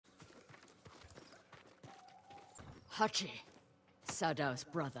Hachi, Sadao's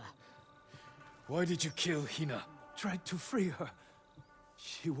brother. Why did you kill Hina? Tried to free her.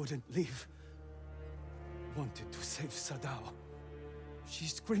 She wouldn't leave. Wanted to save Sadao. She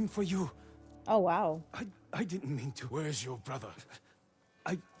screamed for you. Oh, wow. I didn't mean to. Where's your brother?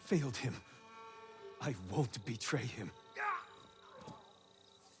 I failed him. I won't betray him.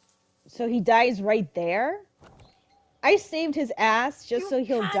 So he dies right there? I saved his ass just so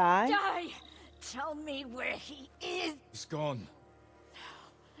he'll die? Die! Tell me where he is! He's gone.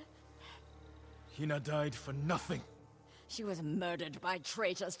 Hina died for nothing. She was murdered by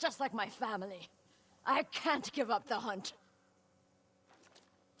traitors, just like my family. I can't give up the hunt.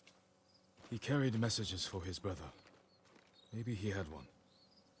 He carried messages for his brother. Maybe he had one.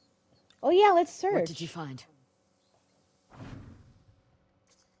 Oh yeah, let's search. What did you find?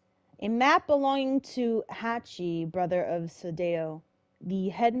 A map belonging to Hachi, brother of Sadao, the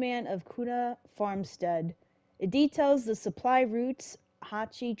headman of Kuna Farmstead. It details the supply routes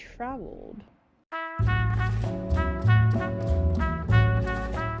Hachi traveled.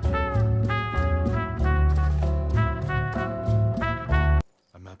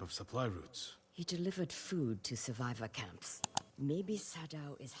 A map of supply routes. He delivered food to survivor camps. Maybe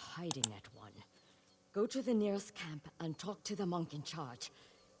Sadao is hiding at one. Go to the nearest camp and talk to the monk in charge.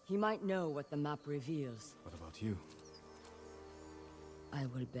 He might know what the map reveals. What about you? I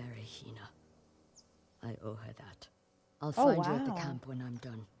will bury Hina. I owe her that. I'll find you at the camp when I'm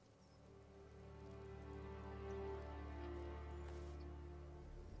done.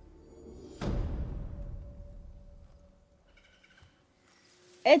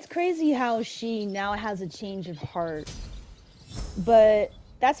 It's crazy how she now has a change of heart. But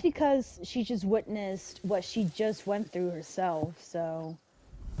that's because she just witnessed what she just went through herself, so...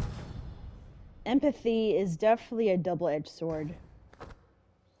 Empathy is definitely a double-edged sword.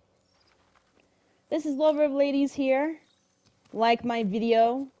 This is Lover of Ladies here. Like my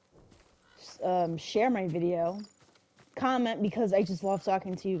video. Share my video. Comment because I just love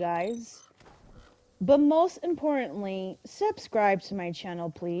talking to you guys. But most importantly, subscribe to my channel,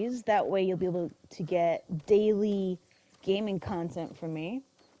 please. That way you'll be able to get daily gaming content from me.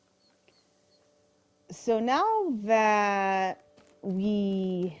 So now that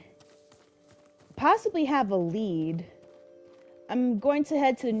we possibly have a lead, I'm going to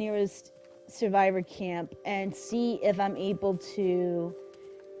head to the nearest survivor camp and see if I'm able to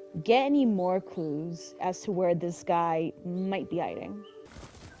get any more clues as to where this guy might be hiding.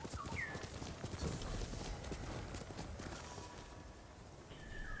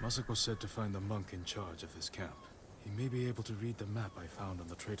 Masako said to find the monk in charge of this camp. He may be able to read the map I found on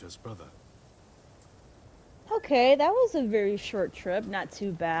the traitor's brother. Okay, that was a very short trip, not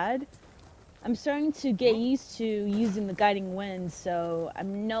too bad. I'm starting to get used to using the guiding wind, so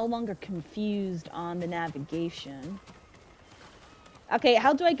I'm no longer confused on the navigation. Okay,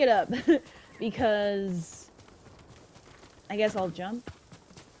 how do I get up? Because I guess I'll jump.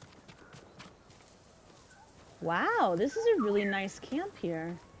 Wow, this is a really nice camp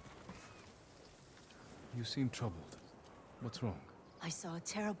here. You seem troubled. What's wrong? I saw a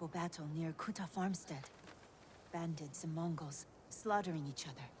terrible battle near Kuta Farmstead. Bandits and Mongols slaughtering each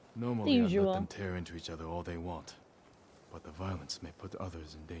other. Normally I'd let them tear into each other all they want. But the violence may put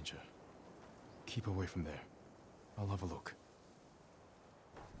others in danger. Keep away from there. I'll have a look.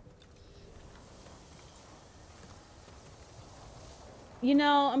 You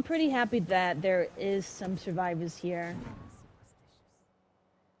know, I'm pretty happy that there is some survivors here.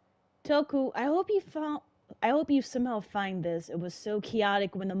 Toku, I hope you somehow find this. It was so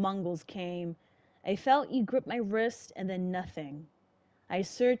chaotic when the Mongols came. I felt you grip my wrist and then nothing. I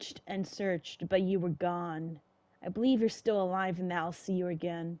searched and searched, but you were gone. I believe you're still alive and that I'll see you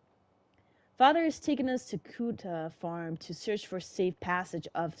again. Father has taken us to Kuta farm to search for safe passage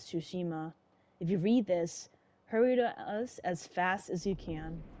of Tsushima. If you read this, hurry to us as fast as you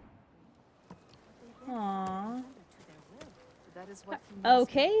can. Aww.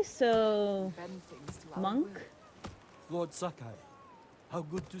 Okay, so... Monk? Lord Sakai, how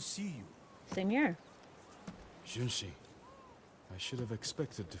good to see you. Same here. Junshi, I should have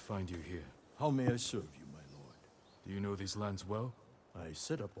expected to find you here. How may I serve you, my lord? Do you know these lands well? I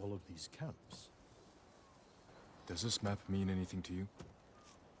set up all of these camps. Does this map mean anything to you?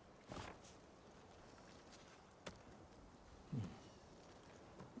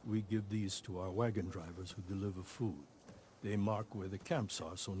 We give these to our wagon drivers who deliver food. They mark where the camps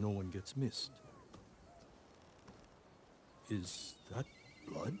are so no one gets missed. Is that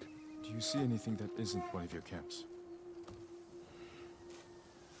blood? Do you see anything that isn't one of your camps?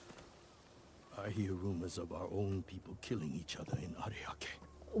 I hear rumors of our own people killing each other in Ariake.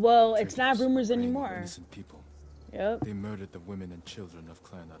 Well, it's not rumors anymore. Innocent people. Yep. They murdered the women and children of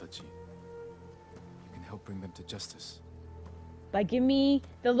Clan Adachi. You can help bring them to justice. By giving me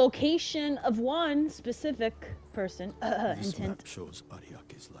the location of one specific person. This Intent. map shows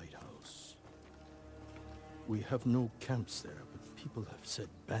Ariake's lighthouse. We have no camps there, but people have said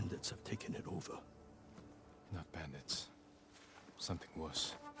bandits have taken it over. Not bandits. Something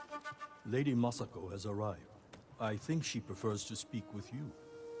worse. Lady Masako has arrived. I think she prefers to speak with you.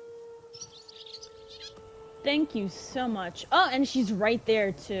 Thank you so much. Oh, and she's right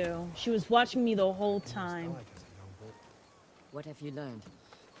there too. She was watching me the whole time. What have you learned?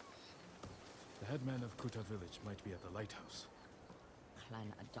 The headman of Kuta village might be at the lighthouse.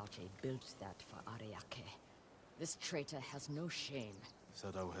 Clan Adachi built that for Ariake. This traitor has no shame.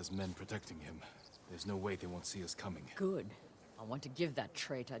 Sadao has men protecting him. There's no way they won't see us coming. Good. I want to give that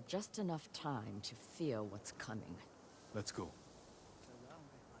traitor just enough time to fear what's coming. Let's go.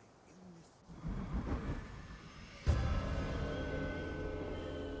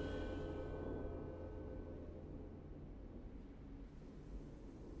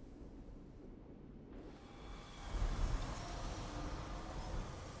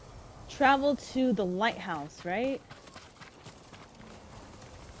 Travel to the lighthouse, right?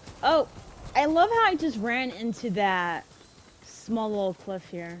 Oh, I love how I just ran into that small little cliff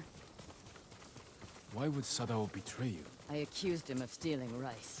here. Why would Sadao betray you? I accused him of stealing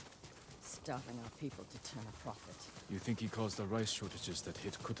rice, starving our people to turn a profit. You think he caused the rice shortages that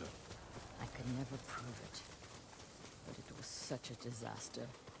hit Kuta? I could never prove it, but it was such a disaster.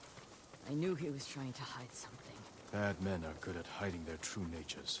 I knew he was trying to hide something. Bad men are good at hiding their true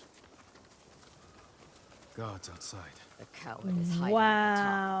natures. Guards outside. The coward is hiding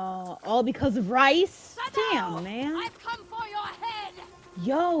Wow. All because of rice? Sadao! Damn, man. I've come for your head!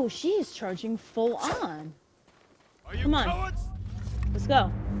 Yo, she's charging full on. Are you Come on. cowards? Let's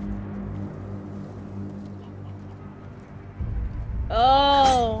go.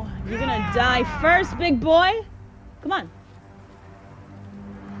 Oh, you're gonna die first, big boy. Come on.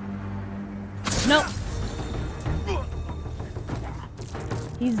 Nope.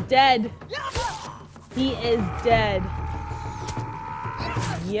 He's dead. He is dead.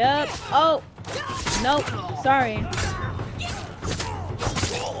 Yep. Oh. Nope. Sorry.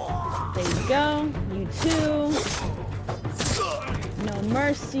 There you go. You too. No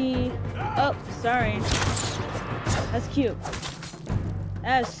mercy. Oh, sorry. That's cute.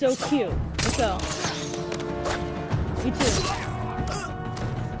 That is so cute. Let's go. You too.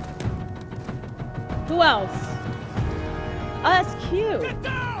 Who else? Oh, that's cute.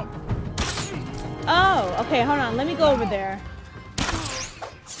 Oh, okay, hold on. Let me go over there.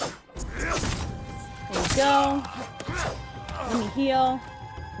 There you go. Let me heal.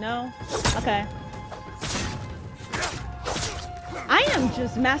 No? Okay. I am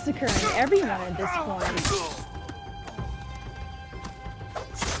just massacring everyone at this point.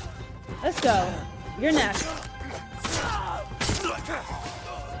 Let's go. You're next.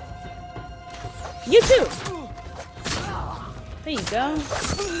 You too. There you go.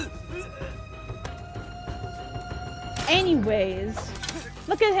 Anyways,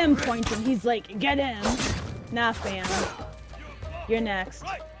 look at him pointing. He's like, get him. Nah, fam. You're next.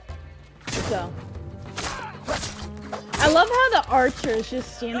 Let's go. I love how the archer is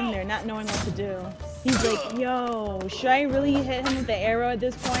just standing there not knowing what to do. He's like, yo, should I really hit him with the arrow at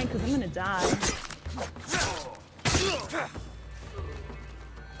this point? Because I'm gonna die.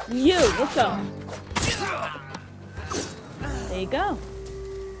 You, let's go. There you go.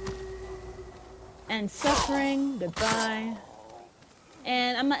 And suffering, goodbye.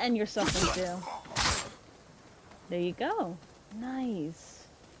 And I'm gonna end your suffering too. There you go. Nice.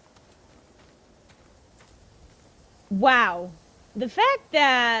 Wow. The fact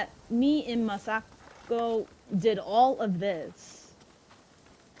that me and Masako did all of this,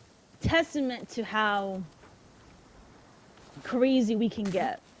 testament to how crazy we can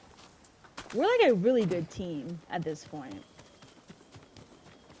get. We're like a really good team at this point.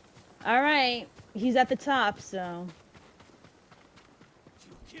 Alright, he's at the top, so.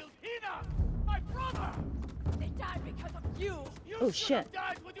 You killed Hina, my brother. They died because of you! You Oh, should shit. have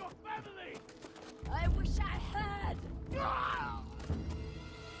died with your family. I wish I had!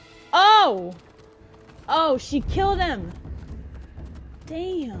 Oh! Oh, she killed him.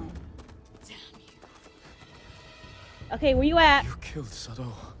 Damn. Damn you. Okay, where you at? You killed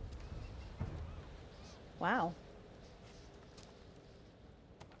Sadao. Wow.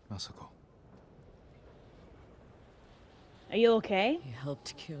 Masako. Are you okay? He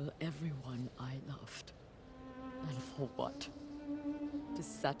helped kill everyone I loved. And for what? To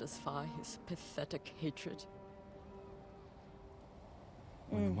satisfy his pathetic hatred?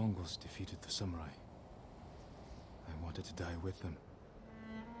 When the Mongols defeated the samurai, I wanted to die with them.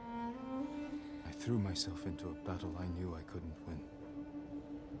 I threw myself into a battle I knew I couldn't win.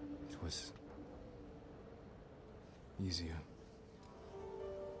 It was easier.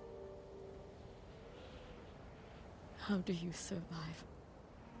 How do you survive?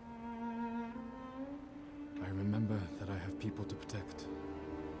 I remember that I have people to protect.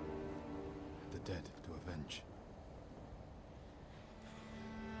 And the dead to avenge.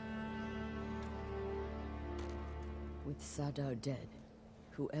 With Sadao dead,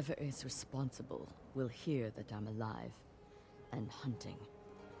 whoever is responsible will hear that I'm alive and hunting.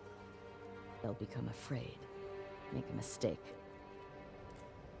 They'll become afraid, make a mistake.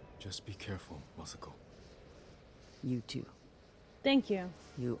 Just be careful, Masako. You too. Thank you.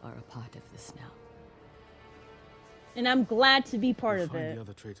 You are a part of this now. And I'm glad to be part We'll of find it. the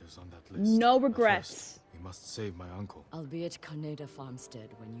other traitors on that list. No But regrets. first, we must save my uncle. I'll be at Kaneda Farmstead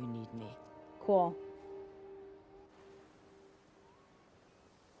when you need me. Cool.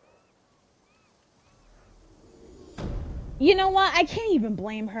 You know what? I can't even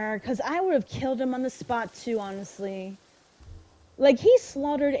blame her, because I would have killed him on the spot too, honestly. Like, he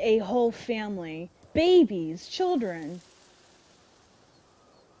slaughtered a whole family. Babies, children.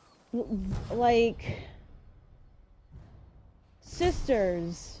 Like...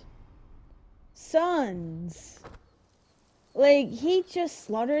 sisters. Sons. Like, he just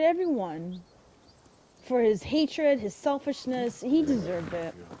slaughtered everyone. For his hatred, his selfishness, he deserved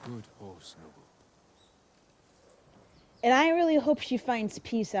it. You're a good horse, Noble. And I really hope she finds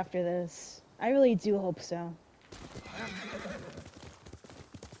peace after this. I really do hope so.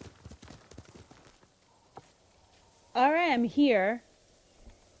 Alright, I'm here.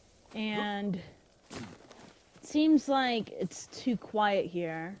 And it seems like it's too quiet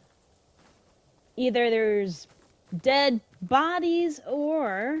here. Either there's dead bodies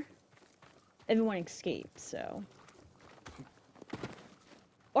or everyone escaped, so.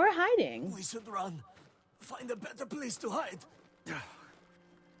 Or hiding. We should run. Find a better place to hide.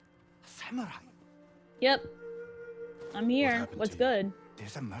 Samurai. Yep. I'm here. happened What's to you? good?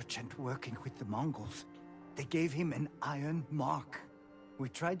 There's a merchant working with the Mongols. They gave him an iron mark. We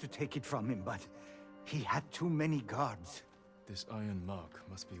tried to take it from him, but he had too many guards. This iron mark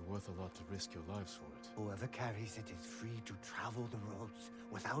must be worth a lot to risk your lives for it. Whoever carries it is free to travel the roads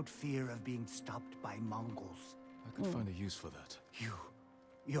without fear of being stopped by Mongols. I could find a use for that.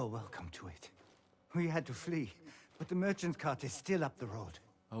 You're welcome to it. We had to flee, but the merchant's cart is still up the road.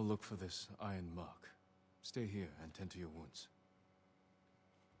 I'll look for this iron mark. Stay here and tend to your wounds.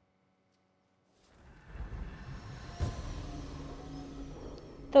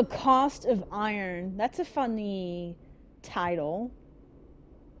 The Cost of Iron. That's a funny title.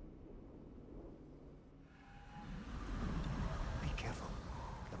 Be careful.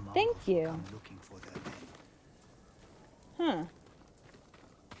 The Mongols Thank will you. come looking for their men. Huh.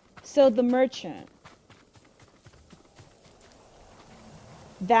 So the merchant.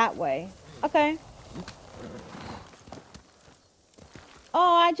 That way. Okay.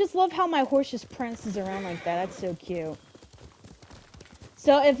 Oh, I just love how my horse just prances around like that. That's so cute.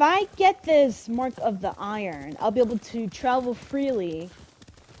 So if I get this Mark of the Iron, I'll be able to travel freely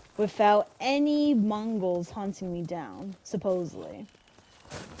without any Mongols hunting me down, supposedly.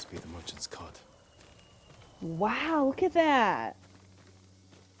 Must be the merchant's cart. Wow, look at that.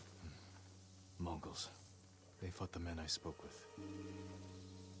 Mongols. They fought the men I spoke with.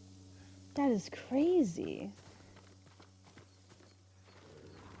 That is crazy.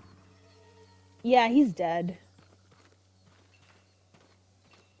 Yeah, he's dead.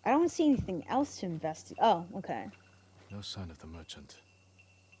 I don't see anything else to investigate. Oh, okay. No sign of the merchant.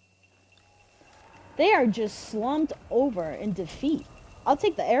 They are just slumped over in defeat. I'll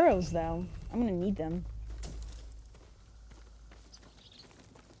take the arrows, though. I'm gonna need them.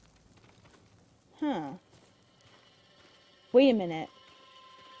 Huh. Wait a minute.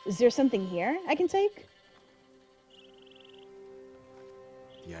 Is there something here I can take?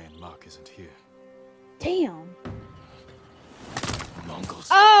 The iron mark isn't here. Damn. Mongols.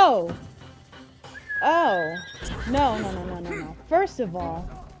 Oh! Oh. No. First of all,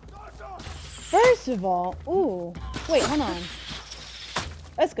 ooh. Wait, hold on.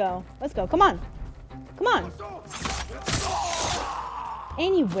 Let's go. Come on.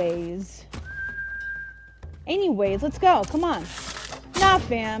 Anyways, let's go. Come on. Nah,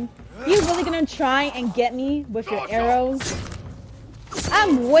 fam. You really gonna try and get me with your arrows?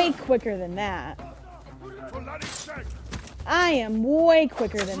 I'm way quicker than that. I am way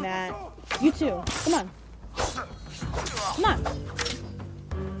quicker than that. You too. Come on.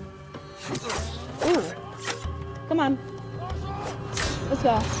 Ooh. Come on. Let's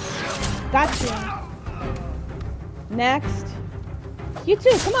go. Got you. Next. You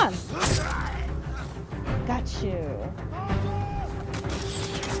too, come on. Got you.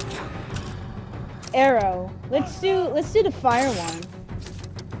 Arrow. Let's do the fire one.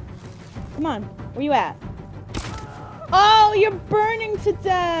 Come on, where you at? Oh, you're burning to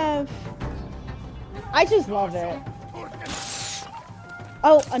death. I just love it.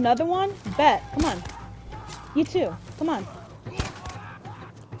 Oh, another one? Bet. Come on. You too. Come on.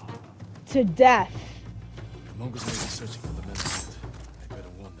 To death. The Mongols may be searching for the medicine. I better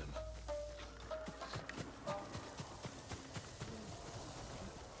warn them.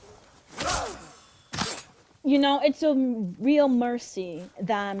 You know, it's a real mercy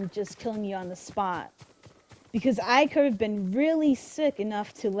that I'm just killing you on the spot. Because I could have been really sick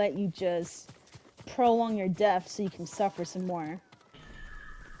enough to let you just prolong your death so you can suffer some more.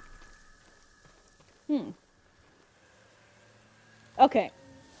 Okay.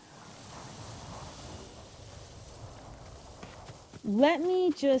 Let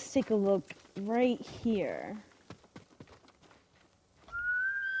me just take a look right here.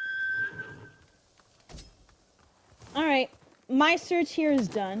 Alright, my search here is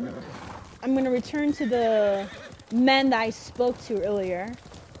done. I'm gonna return to the men that I spoke to earlier.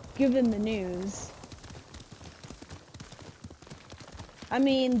 Give them the news. I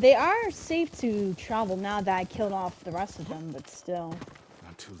mean, they are safe to travel now that I killed off the rest of them, but still.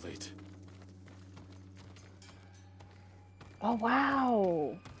 Not too late. Oh,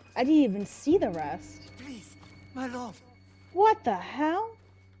 wow. I didn't even see the rest. Please, my lord. What the hell?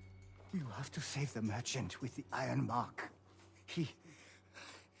 You have to save the merchant with the iron mark.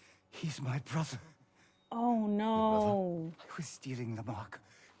 He's my brother. Oh, no. I was stealing the mark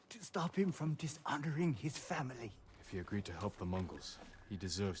to stop him from dishonoring his family. If he agreed to help the Mongols, he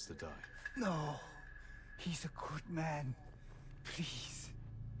deserves to die. No, he's a good man. Please.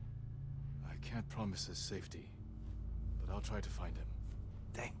 I can't promise his safety, but I'll try to find him.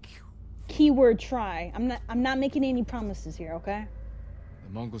 Thank you. Keyword try. I'm not making any promises here, okay? The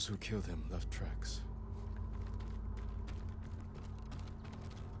Mongols who killed him left tracks.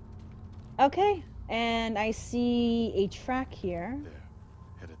 Okay, and I see a track here. There,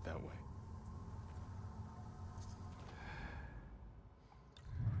 headed that way.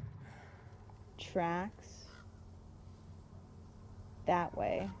 Tracks. That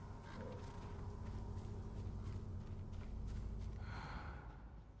way.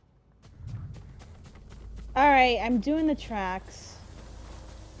 Alright, I'm doing the tracks.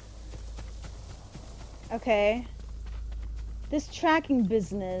 Okay. This tracking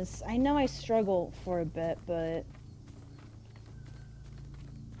business, I know I struggle for a bit, but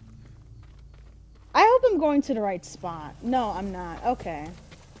I hope I'm going to the right spot. No, I'm not. Okay.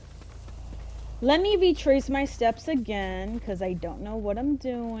 Let me retrace my steps again, because I don't know what I'm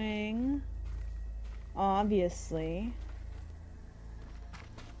doing. Obviously.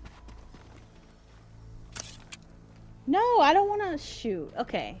 No, I don't want to shoot.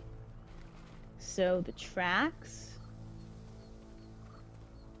 Okay. So, the tracks.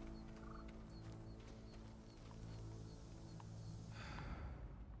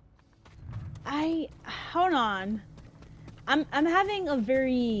 Hold on. I'm having a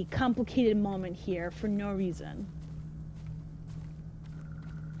very complicated moment here for no reason.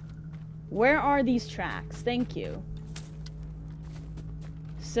 Where are these tracks? Thank you.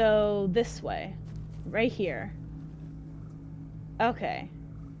 So, this way. Right here. Okay.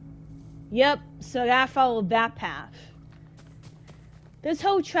 Yep, so I gotta follow that path. This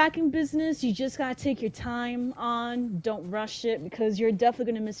whole tracking business, you just gotta take your time on. Don't rush it, because you're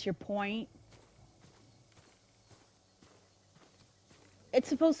definitely gonna miss your point. It's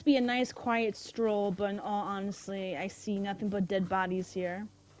supposed to be a nice, quiet stroll, but in all honesty, I see nothing but dead bodies here.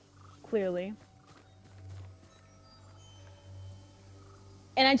 Clearly.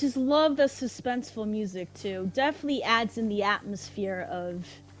 And I just love the suspenseful music, too. Definitely adds in the atmosphere of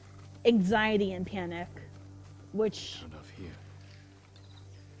anxiety and panic. Which... Enough here.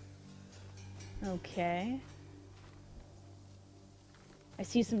 Okay. I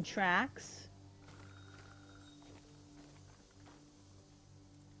see some tracks.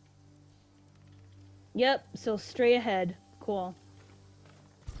 Yep, so straight ahead. Cool.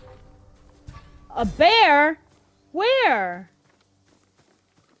 A bear? Where?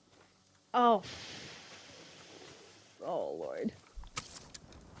 Oh. Oh, Lord.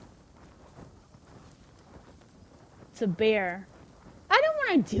 It's a bear. I don't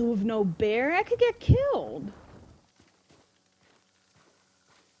want to deal with no bear. I could get killed.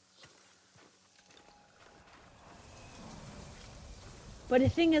 But the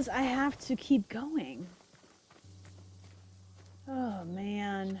thing is, I have to keep going. Oh,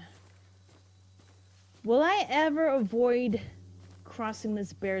 man. Will I ever avoid crossing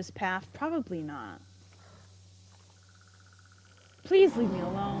this bear's path? Probably not. Please leave me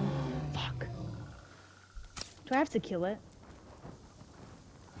alone. Fuck. Do I have to kill it?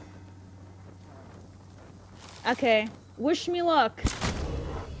 Okay. Wish me luck.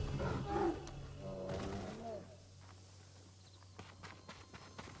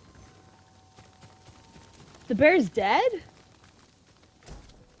 The bear's dead?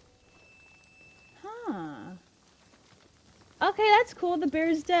 Huh. Okay, that's cool. The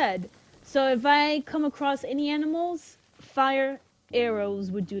bear's dead. So if I come across any animals, fire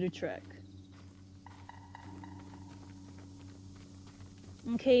arrows would do the trick.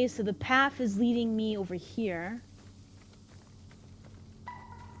 Okay, so the path is leading me over here.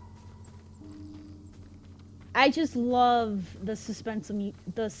 I just love the suspenseful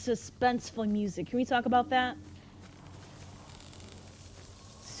music. Can we talk about that?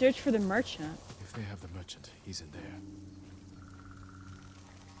 Search for the merchant. If they have the merchant, he's in there.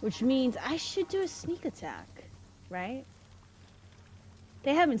 Which means I should do a sneak attack, right?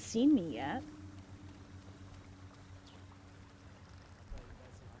 They haven't seen me yet.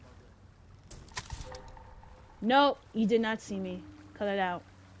 Nope, you did not see me. Cut it out.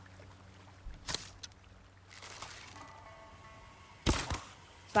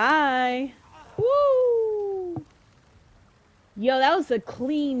 Bye. Woo! Yo, that was a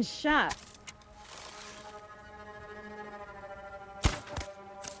clean shot.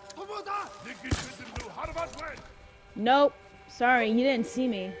 Nope. Sorry, you didn't see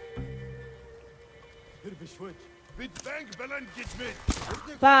me.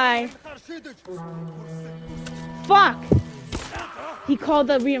 Bye. Fuck! He called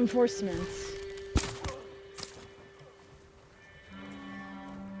the reinforcements.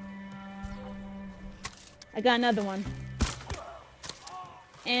 I got another one.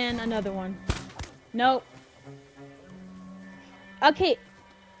 And another one. Nope. Okay,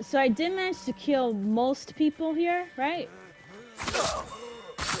 so I did manage to kill most people here, right?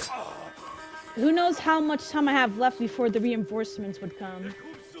 Who knows how much time I have left before the reinforcements would come.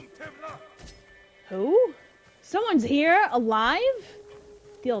 Who? Someone's here? Alive?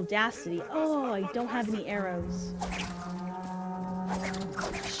 The audacity. Oh, I don't have any arrows.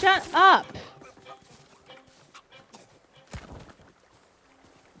 Shut up!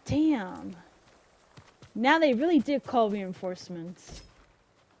 Damn. Now they really did call reinforcements.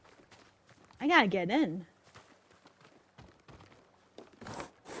 I gotta get in.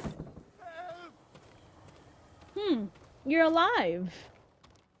 You're alive.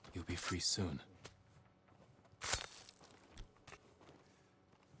 You'll be free soon.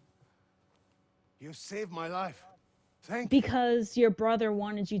 You saved my life. Thank you. Because your brother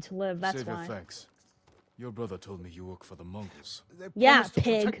wanted you to live, that's Save why. your thanks. Your brother told me you work for the Mongols. They Yeah, promised to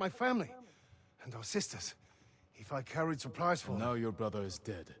pig. protect my family and our sisters if I carried supplies for And them. now your brother is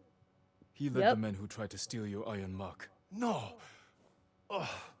dead. He led Yep. the men who tried to steal your iron mark. No.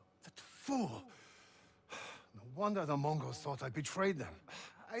 Oh, that fool. No wonder the Mongols thought I betrayed them.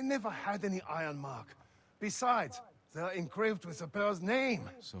 I never had any iron mark. Besides, they're engraved with the bear's name.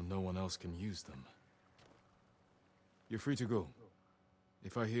 So no one else can use them. You're free to go.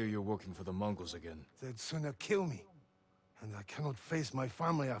 If I hear you're working for the Mongols again, They'd sooner kill me. And I cannot face my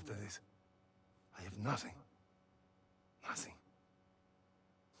family after this. I have nothing. Nothing.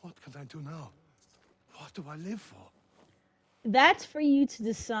 What can I do now? What do I live for? That's for you to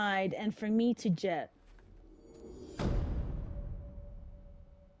decide and for me to jet.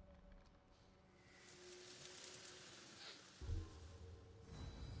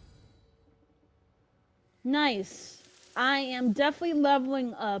 Nice. I am definitely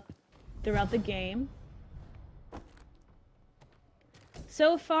leveling up throughout the game.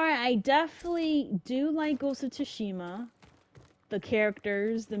 So far, I definitely do like Ghost of Tsushima. The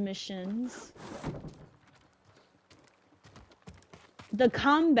characters, the missions. The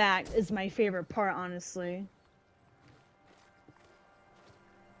combat is my favorite part, honestly.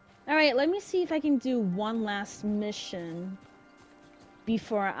 Alright, let me see if I can do one last mission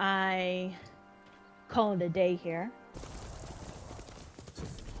before I call it a day here.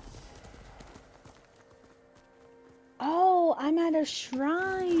 Oh, I'm at a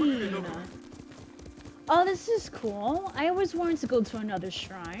shrine. Oh, this is cool. I always wanted to go to another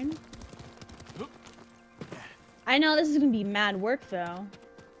shrine. I know this is gonna be mad work though.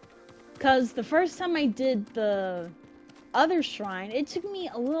 Because the first time I did the other shrine, it took me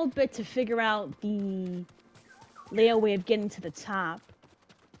a little bit to figure out the layaway of getting to the top.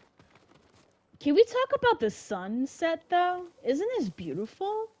 Can we talk about the sunset though? Isn't this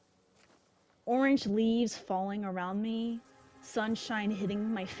beautiful? Orange leaves falling around me, sunshine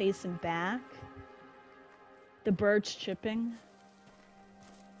hitting my face and back. The birds chipping.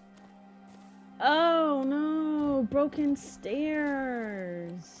 Oh no, broken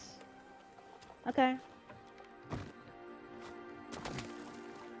stairs. Okay.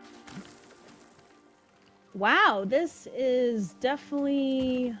 Wow, this is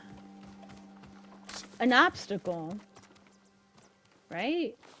definitely an obstacle.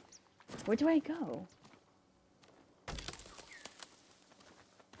 Right? Where do I go?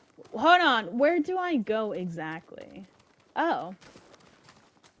 Hold on, where do I go exactly? Oh.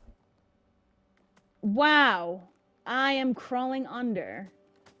 Wow. I am crawling under.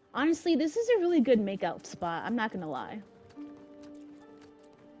 Honestly, this is a really good makeout spot. I'm not gonna lie.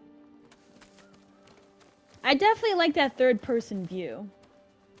 I definitely like that third-person view.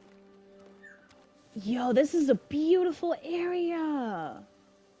 Yo, this is a beautiful area.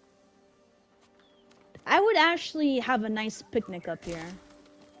 I would actually have a nice picnic up here.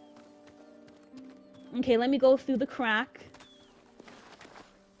 Okay, let me go through the crack.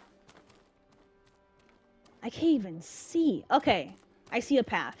 I can't even see. Okay, I see a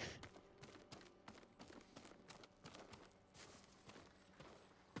path.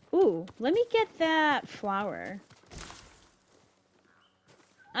 Ooh, let me get that flower.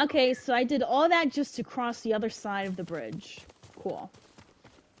 Okay, so I did all that just to cross the other side of the bridge. Cool.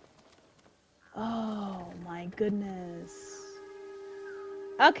 Oh my goodness.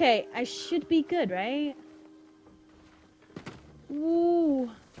 Okay, I should be good, right? Ooh.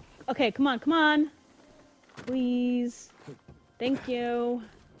 Okay, come on, come on. Please. Thank you.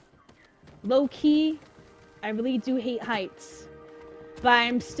 Low key, I really do hate heights. But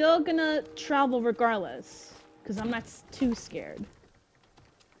I'm still gonna travel regardless. Because I'm not too scared.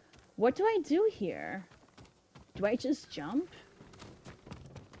 What do I do here? Do I just jump?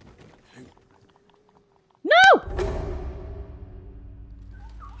 No!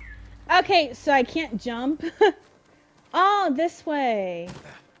 Okay, so I can't jump. Oh, this way.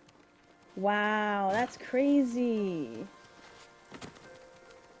 Wow, that's crazy.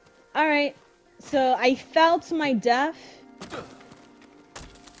 Alright, so I fell to my death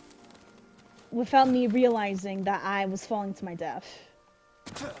without me realizing that I was falling to my death.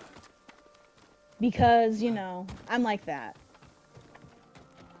 Because, you know, I'm like that.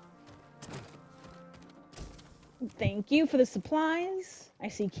 Thank you for the supplies. I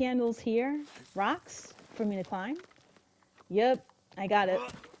see candles here. Rocks for me to climb. Yep, I got it.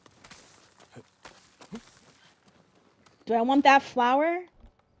 Do I want that flower?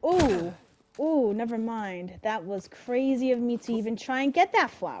 Ooh. Ooh, never mind. That was crazy of me to even try and get that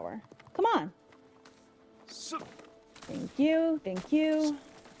flower. Come on. Thank you, thank you.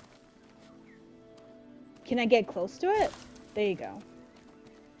 Can I get close to it? There you go.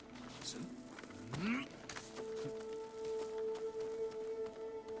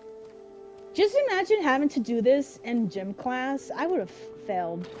 Just imagine having to do this in gym class. I would have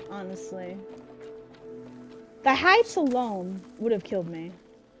failed, honestly. The heights alone would have killed me.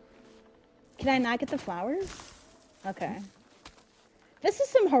 Can I not get the flowers? Okay. This is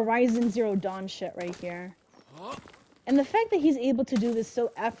some Horizon Zero Dawn shit right here. And the fact that he's able to do this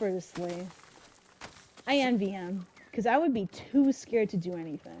so effortlessly, I envy him. Because I would be too scared to do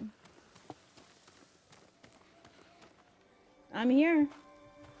anything. I'm here.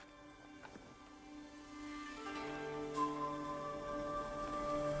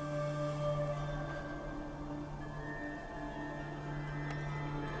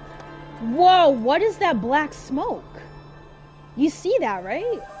 Whoa, what is that black smoke? You see that,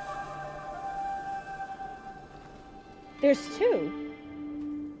 right? There's two.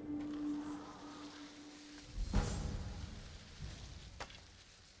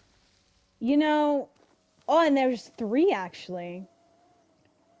 You know, oh, and there's three actually.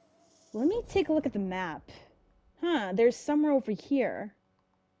 Let me take a look at the map. Huh, there's somewhere over here.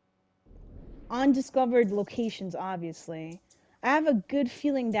 Undiscovered locations, obviously. I have a good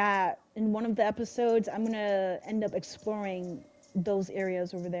feeling that in one of the episodes, I'm gonna end up exploring those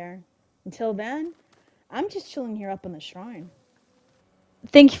areas over there. Until then, I'm just chilling here up on the shrine.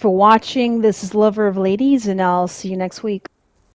 Thank you for watching. This is Lover of Ladies, and I'll see you next week.